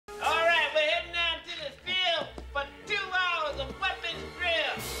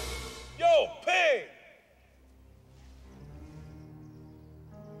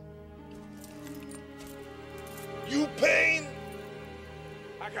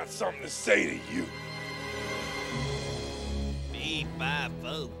got something to say to you.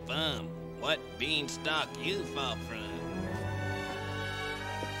 B5-4-bum. What beanstalk you fall from?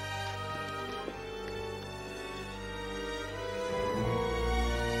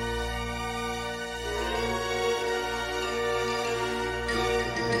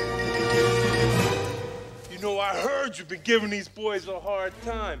 You know, I heard you've been giving these boys a hard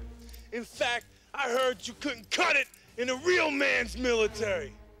time. In fact, I heard you couldn't cut it in a real man's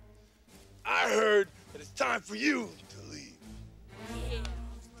military. I heard that it's time for you to leave. You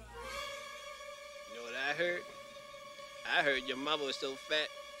know what I heard? I heard your mama was so fat,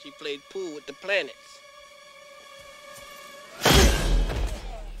 she played pool with the planets.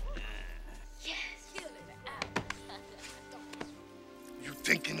 You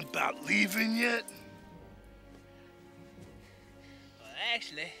thinking about leaving yet? Well,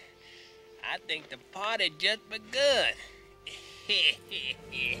 actually, I think the party just begun.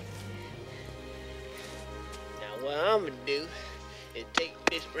 Now, what I'm gonna do is take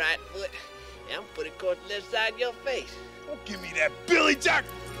this right foot and I'm gonna put it across the left side of your face. Don't give me that Billy Jack.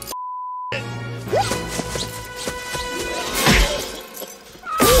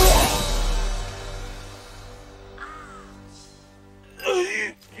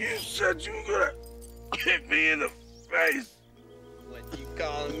 You said you were gonna hit me in the face. What, you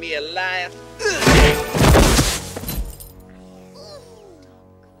calling me a liar?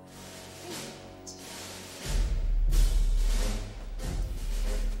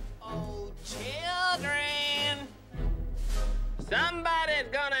 Oh, children! Somebody's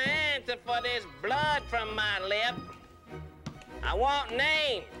gonna answer for this blood from my lip. I want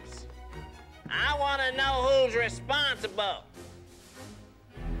names. I want to know who's responsible.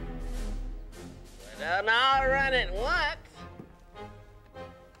 Well, all run at once.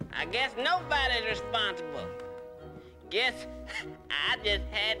 I guess nobody's responsible. Guess I just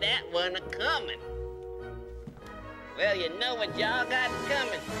had that one a-coming. Well, you know what y'all got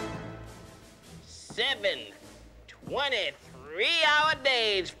coming. 7 23-hour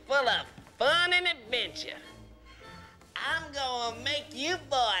days full of fun and adventure. I'm gonna make you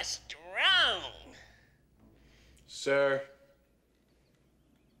boys strong. Sir.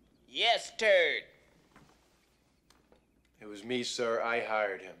 Yes, Turd. It was me, sir. I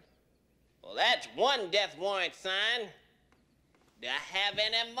hired him. Well, that's one death warrant signed. Do I have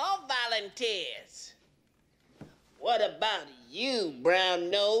any more volunteers? What about you, brown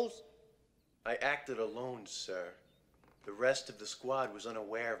nose? I acted alone, sir. The rest of the squad was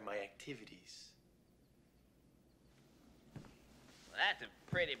unaware of my activities. Well, that's a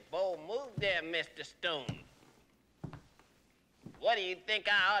pretty bold move there, Mr. Stone. What do you think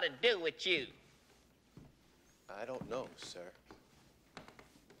I ought to do with you? I don't know, sir.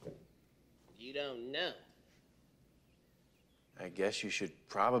 You don't know? I guess you should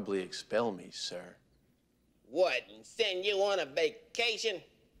probably expel me, sir. What, and send you on a vacation?